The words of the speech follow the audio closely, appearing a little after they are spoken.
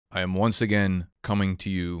I am once again coming to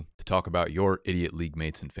you to talk about your idiot league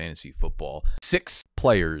mates in fantasy football. 6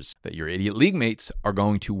 players that your idiot league mates are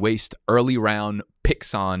going to waste early round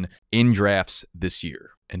picks on in drafts this year.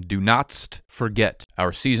 And do not forget,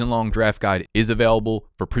 our season-long draft guide is available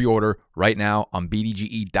for pre-order right now on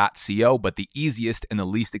BDGE.co, but the easiest and the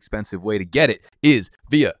least expensive way to get it is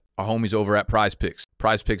via our homies over at PRIZEPICKS,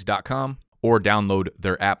 PRIZEPICKS.com, or download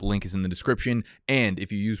their app. Link is in the description. And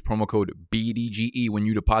if you use promo code BDGE when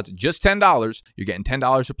you deposit just $10, you're getting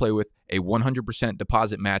 $10 to play with, a 100%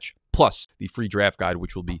 deposit match, plus the free draft guide,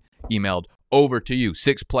 which will be emailed over to you.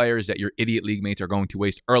 6 players that your idiot league mates are going to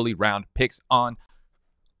waste early round picks on.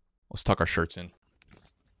 Let's tuck our shirts in.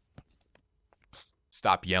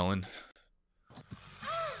 Stop yelling.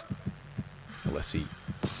 Let's see.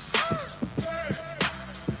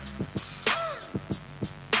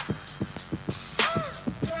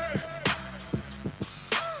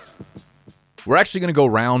 We're actually going to go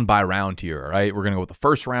round by round here, all right? We're going to go with the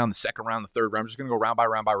first round, the second round, the third round. We're just going to go round by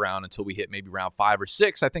round until we hit maybe round 5 or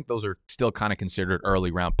 6. I think those are still kind of considered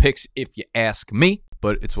early round picks if you ask me,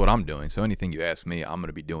 but it's what I'm doing. So anything you ask me, I'm going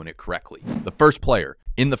to be doing it correctly. The first player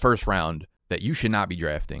in the first round that you should not be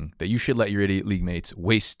drafting, that you should let your idiot league mates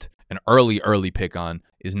waste an early pick on,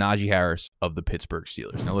 is Najee Harris of the Pittsburgh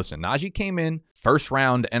Steelers. Now listen, Najee came in first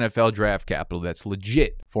round NFL draft capital that's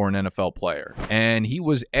legit for an NFL player. And he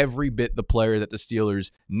was every bit the player that the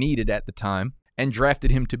Steelers needed at the time and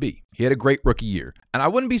drafted him to be. He had a great rookie year. And I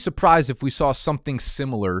wouldn't be surprised if we saw something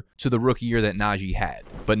similar to the rookie year that Najee had.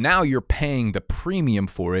 But now you're paying the premium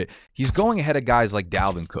for it. He's going ahead of guys like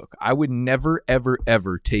Dalvin Cook. I would never,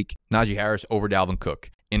 ever take Najee Harris over Dalvin Cook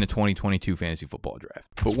in a 2022 fantasy football draft.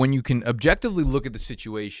 But when you can objectively look at the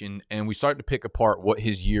situation and we start to pick apart what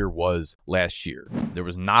his year was last year, there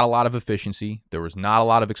was not a lot of efficiency. There was not a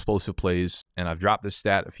lot of explosive plays. And I've dropped this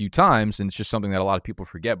stat a few times, and it's just something that a lot of people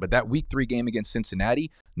forget. But that week 3 game against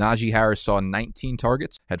Cincinnati, Najee Harris saw 19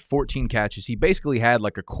 targets, had 14 catches. He basically had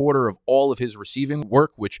like a quarter of all of his receiving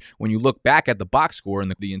work, which when you look back at the box score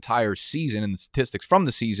and the entire season and the statistics from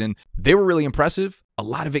the season, they were really impressive. A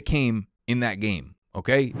lot of it came in that game.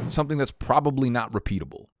 Okay, something that's probably not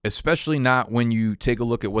repeatable, especially not when you take a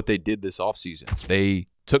look at what they did this offseason. They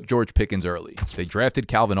took George Pickens early. They drafted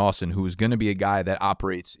Calvin Austin, who is going to be a guy that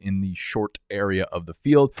operates in the short area of the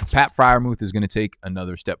field. Pat Freiermuth is going to take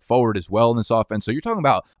another step forward as well in this offense. So you're talking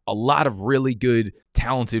about a lot of really good,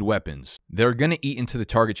 talented weapons. They're going to eat into the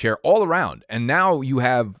target share all around. And now you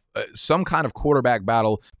have some kind of quarterback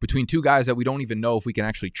battle between 2 guys that we don't even know if we can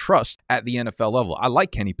actually trust at the NFL level. I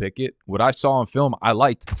like Kenny Pickett. What I saw on film, I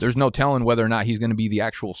liked. There's no telling whether or not he's going to be the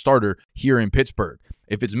actual starter here in Pittsburgh.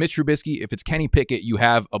 If it's Mitch Trubisky, if it's Kenny Pickett, you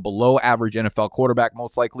have a below-average NFL quarterback,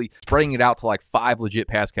 most likely, spreading it out to like 5 legit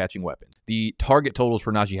pass-catching weapons. The target totals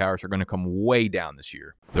for Najee Harris are going to come way down this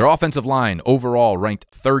year. Their offensive line overall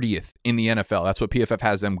ranked 30th in the NFL. That's what PFF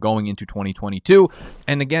has them going into 2022.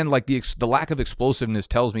 And again, like the lack of explosiveness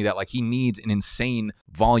tells me that like he needs an insane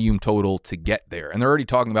volume total to get there. And they're already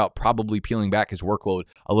talking about probably peeling back his workload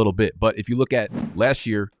a little bit. But if you look at last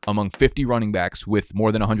year, among 50 running backs with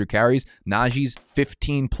more than 100 carries, Najee's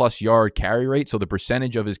 15-plus yard carry rate, so the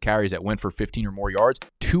percentage of his carries that went for 15 or more yards,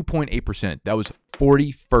 2.8%. That was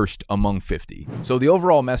 41st among 50. So the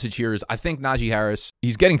overall message here is I think Najee Harris,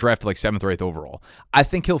 he's getting drafted like 7th or 8th overall. I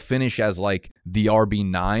think he'll finish as like the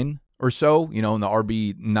RB9 or so, you know, in the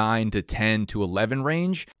RB 9 to 10 to 11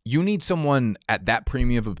 range. You need someone at that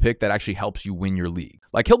premium of a pick that actually helps you win your league.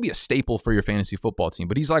 Like, he'll be a staple for your fantasy football team,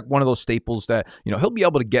 but he's like one of those staples that, you know, he'll be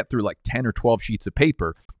able to get through like 10 or 12 sheets of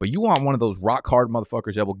paper, but you want one of those rock hard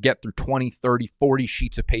motherfuckers that will get through 20, 30, 40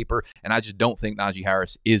 sheets of paper, and I just don't think Najee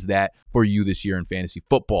Harris is that for you this year in fantasy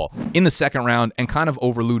football. In the second round, and kind of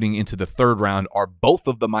overluding into the third round, are both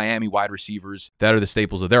of the Miami wide receivers that are the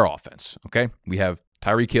staples of their offense, okay? We have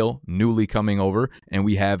Tyreek Hill, newly coming over, and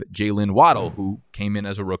we have Jalen Waddle, who came in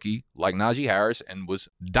as a rookie like Najee Harris and was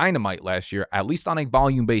dynamite last year, at least on a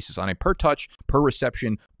volume basis, on a per touch, per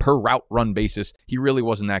reception, per route run basis. He really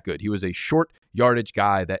wasn't that good. He was a short yardage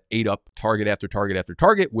guy that ate up target after target after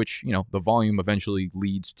target, which, you know, the volume eventually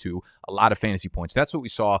leads to a lot of fantasy points. That's what we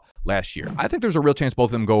saw last year. I think there's a real chance both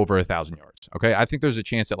of them go over 1,000 yards. Okay. I think there's a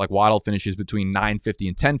chance that like Waddle finishes between 950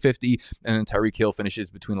 and 1050, and then Tyreek Hill finishes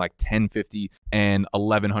between like 1050 and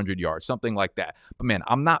 1,100 yards, something like that. But man,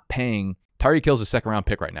 I'm not paying Tyreek Hill's a second-round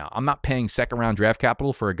pick right now. I'm not paying second-round draft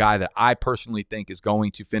capital for a guy that I personally think is going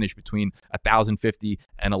to finish between 1,050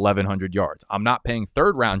 and 1,100 yards. I'm not paying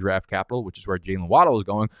third-round draft capital, which is where Jalen Waddle is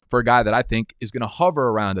going, for a guy that I think is going to hover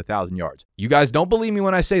around 1,000 yards. You guys don't believe me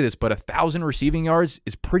when I say this, but 1,000 receiving yards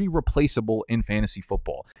is pretty replaceable in fantasy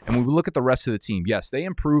football. And when we look at the rest of the team, yes, they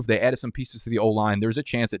improved. They added some pieces to the O-line. There's a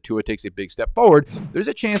chance that Tua takes a big step forward. There's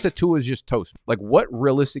a chance that Tua is just toast. Like, what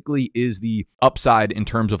realistically is the upside in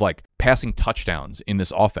terms of like passing touchdowns in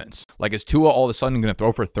this offense? Like, is Tua all of a sudden going to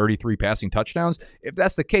throw for 33 passing touchdowns? If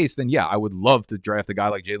that's the case, then yeah, I would love to draft a guy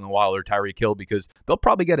like Jalen Waddle or Tyreek Hill because they'll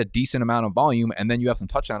probably get a decent amount of volume and then you have some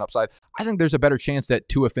touchdown upside. I think there's a better chance that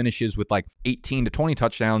Tua finishes with like 18 to 20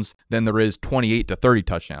 touchdowns than there is 28 to 30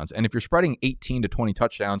 touchdowns. And if you're spreading 18 to 20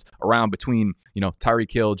 touchdowns around between, Tyreek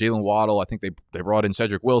Hill, Jalen Waddle, I think they brought in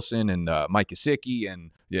Cedric Wilson and Mike Gesicki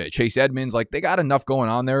and Chase Edmonds. Like, they got enough going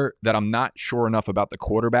on there that I'm not sure enough about the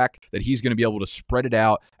quarterback that he's going to be able to spread it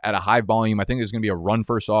out at a high volume. I think there's going to be a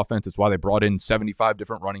run-first offense. That's why they brought in 75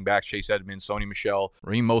 different running backs: Chase Edmonds, Sony Michel,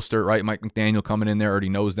 Raheem Mostert, right? Mike McDaniel coming in there already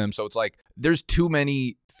knows them. So it's like there's too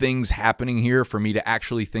many things happening here for me to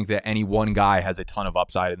actually think that any one guy has a ton of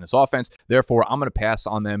upside in this offense. Therefore, I'm going to pass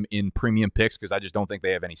on them in premium picks because I just don't think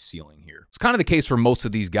they have any ceiling here. It's kind of the case for most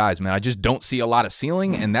of these guys, man. I just don't see a lot of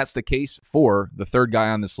ceiling, and that's the case for the third guy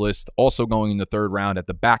on this list. Also going in the third round, at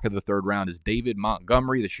the back of the third round, is David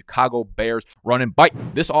Montgomery, the Chicago Bears running back.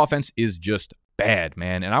 This offense is just bad,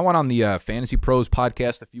 man. And I went on the Fantasy Pros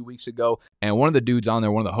podcast a few weeks ago, and one of the dudes on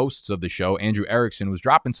there, one of the hosts of the show, Andrew Erickson, was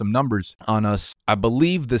dropping some numbers on us. I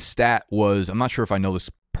believe the stat was, I'm not sure if I know this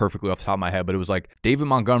perfectly off the top of my head, but it was like David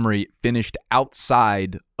Montgomery finished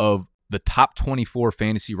outside of the top 24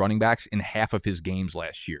 fantasy running backs in half of his games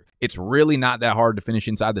last year. It's really not that hard to finish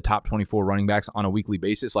inside the top 24 running backs on a weekly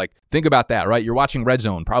basis. Like, think about that, right? You're watching Red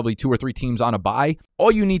Zone, probably 2 or 3 teams on a bye.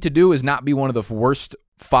 All you need to do is not be one of the worst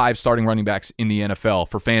 5 starting running backs in the NFL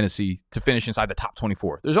for fantasy to finish inside the top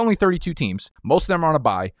 24. There's only 32 teams. Most of them are on a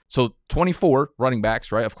bye. So 24 running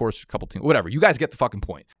backs, right? Of course, a couple teams, whatever. You guys get the fucking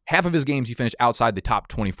point. Half of his games, he finished outside the top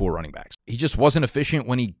 24 running backs. He just wasn't efficient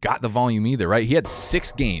when he got the volume either, right? He had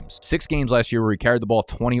 6 games last year where he carried the ball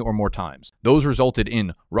 20 or more times. Those resulted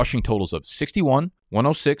in rushing totals of 61,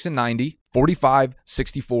 106 and 90, 45,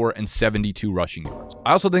 64, and 72 rushing yards.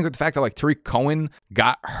 I also think that the fact that like Tyreek Cohen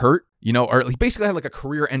got hurt, or he basically had like a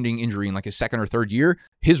career-ending injury in like his second or third year,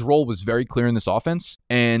 his role was very clear in this offense,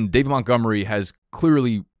 and David Montgomery has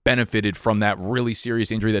clearly benefited from that really serious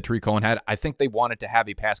injury that Tyreek Cohen had. I think they wanted to have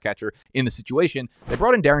a pass catcher in the situation. They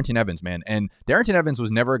brought in Darrington Evans, man, and Darrington Evans was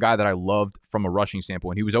never a guy that I loved from a rushing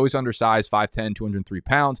standpoint. He was always undersized, 5'10", 203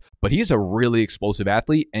 pounds, but he's a really explosive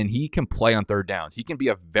athlete, and he can play on third downs. He can be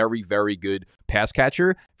a very, very good pass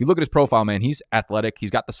catcher. If you look at his profile, man, he's athletic. He's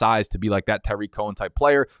got the size to be like that Tyreek Cohen type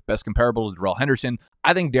player, best comparable to Darrell Henderson.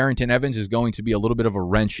 I think Darrington Evans is going to be a little bit of a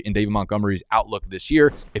wrench in David Montgomery's outlook this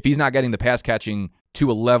year. If he's not getting the pass catching to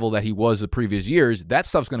a level that he was the previous years, that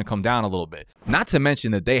stuff's going to come down a little bit. Not to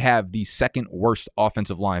mention that they have the second worst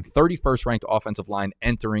offensive line, 31st ranked offensive line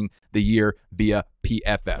entering the year via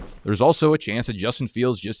PFF. There's also a chance that Justin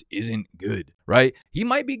Fields just isn't good, right? He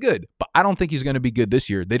might be good, but I don't think he's going to be good this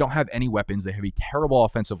year. They don't have any weapons. They have a terrible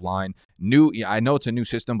offensive line. I know it's a new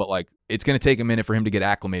system, but like it's going to take a minute for him to get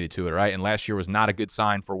acclimated to it, right? And last year was not a good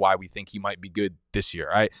sign for why we think he might be good this year,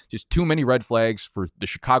 right? Just too many red flags for the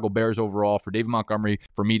Chicago Bears overall, for David Montgomery,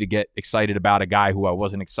 for me to get excited about a guy who I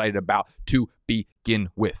wasn't excited about to begin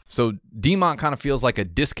with. So D-Mont kind of feels like a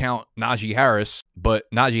discount Najee Harris, but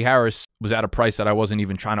Najee Harris was at a price that I wasn't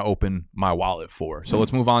even trying to open my wallet for. So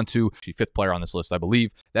let's move on to the 5th player on this list, I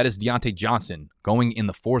believe. That is Deontay Johnson, going in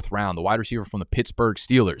the 4th round, the wide receiver from the Pittsburgh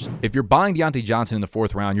Steelers. If you're buying Deontay Johnson in the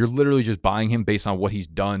 4th round, you're literally just buying him based on what he's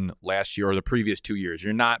done last year or the previous 2 years.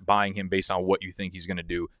 You're not buying him based on what you think he's going to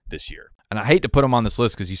do this year. And I hate to put him on this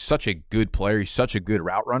list because he's such a good player. He's such a good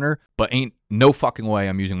route runner, but ain't no fucking way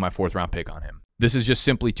I'm using my 4th round pick on him. This is just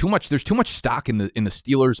simply too much. There's too much stock in the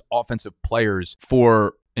Steelers offensive players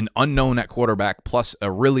for an unknown at quarterback plus a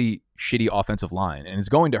really shitty offensive line, and it's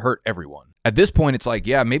going to hurt everyone. At this point, it's like,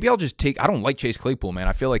 yeah, maybe I'll just I don't like Chase Claypool, man.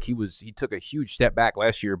 I feel like he took a huge step back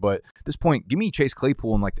last year, but at this point, give me Chase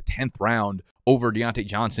Claypool in like the 10th round over Deontay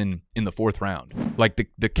Johnson in the 4th round. Like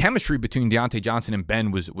the chemistry between Deontay Johnson and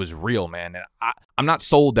Ben was real, man. And I'm not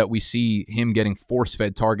sold that we see him getting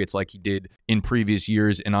force-fed targets like he did in previous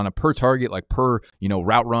years. And on a per target, like per,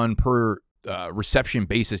 route run, per reception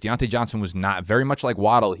basis, Deontay Johnson was not very much like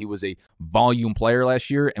Waddle. He was a volume player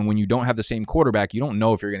last year. And when you don't have the same quarterback, you don't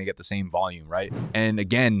know if you're going to get the same volume, right? And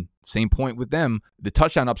again, same point with them. The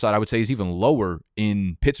touchdown upside, I would say, is even lower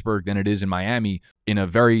in Pittsburgh than it is in Miami in a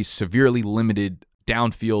very severely limited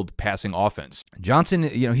downfield passing offense. Johnson,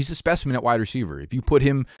 you know, he's a specimen at wide receiver. If you put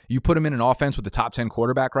him in an offense with the top 10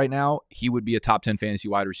 quarterback right now, he would be a top 10 fantasy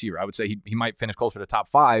wide receiver. I would say he might finish closer to top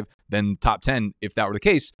 5 than top 10 if that were the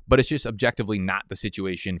case, but it's just objectively not the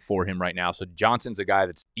situation for him right now. So Johnson's a guy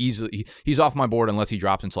that's he's off my board unless he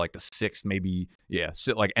drops into like the 6th, maybe,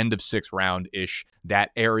 like end of 6th round-ish,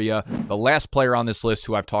 that area. The last player on this list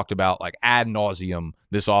who I've talked about like ad nauseum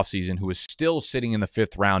this offseason, who is still sitting in the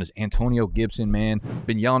 5th round, is Antonio Gibson, man.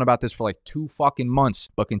 Been yelling about this for like 2 fucking months,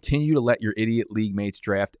 but continue to let your idiot league mates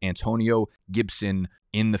draft Antonio Gibson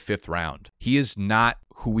in the 5th round. He is not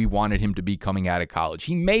who we wanted him to be coming out of college.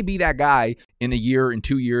 He may be that guy in a year, in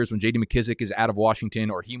 2 years, when J.D. McKissick is out of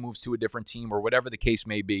Washington or he moves to a different team or whatever the case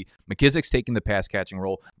may be. McKissick's taking the pass-catching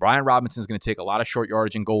role. Brian Robinson's going to take a lot of short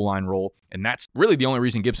yardage and goal line role, and that's really the only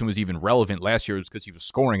reason Gibson was even relevant last year, was because he was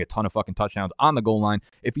scoring a ton of fucking touchdowns on the goal line.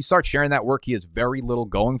 If he starts sharing that work, he has very little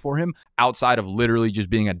going for him outside of literally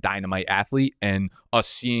just being a dynamite athlete and us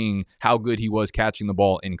seeing how good he was catching the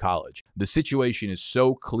ball in college. The situation is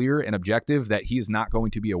so clear and objective that he is not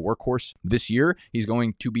going to be a workhorse this year. He's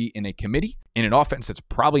going to be in a committee in an offense that's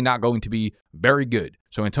probably not going to be very good.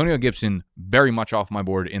 So Antonio Gibson, very much off my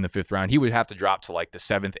board in the 5th round. He would have to drop to like the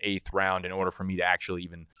 7th, 8th round in order for me to actually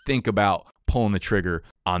even think about pulling the trigger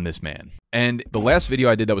on this man. And the last video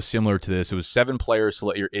I did that was similar to this, it was 7 players to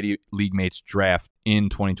let your idiot league mates draft in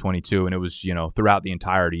 2022. And it was, you know, throughout the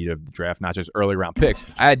entirety of the draft, not just early round picks.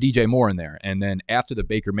 I had DJ Moore in there. And then after the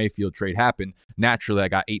Baker Mayfield trade happened, naturally I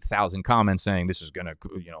got 8,000 comments saying this is going to,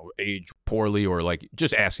 you know, age poorly, or like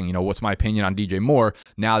just asking, you know, what's my opinion on DJ Moore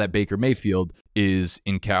now that Baker Mayfield is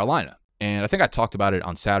in Carolina. And I think I talked about it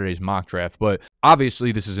on Saturday's mock draft, but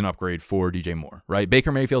obviously this is an upgrade for DJ Moore, right?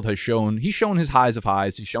 Baker Mayfield has shown his highs of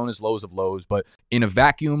highs, he's shown his lows of lows, but in a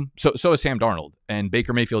vacuum, so is Sam Darnold. And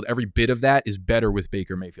Baker Mayfield, every bit of that is better with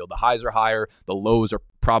Baker Mayfield. The highs are higher, the lows are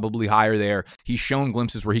probably higher there. He's shown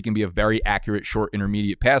glimpses where he can be a very accurate short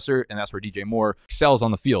intermediate passer, and that's where DJ Moore excels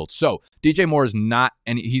on the field. So DJ Moore is not,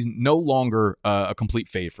 and he's no longer a complete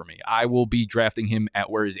fade for me. I will be drafting him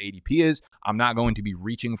at where his ADP is. I'm not going to be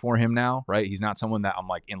reaching for him now, right? He's not someone that I'm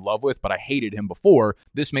like in love with, but I hated him before.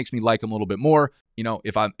 This makes me like him a little bit more. You know,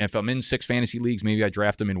 if I'm in 6 fantasy leagues, maybe I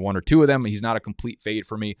draft him in 1 or 2 of them. He's not a complete fade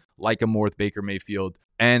for me. Like him more with Baker Mayfield.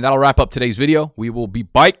 And that'll wrap up today's video. We will be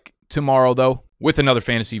back tomorrow, though, with another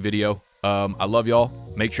fantasy video. I love y'all.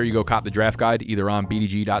 Make sure you go cop the draft guide either on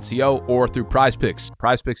BDGE.co or through PrizePicks.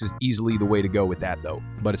 PrizePicks is easily the way to go with that, though,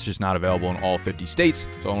 but it's just not available in all 50 states.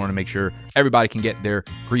 So I want to make sure everybody can get their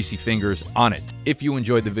greasy fingers on it. If you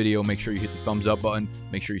enjoyed the video, make sure you hit the thumbs up button.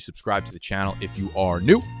 Make sure you subscribe to the channel if you are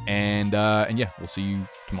new. And yeah, we'll see you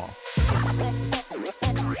tomorrow.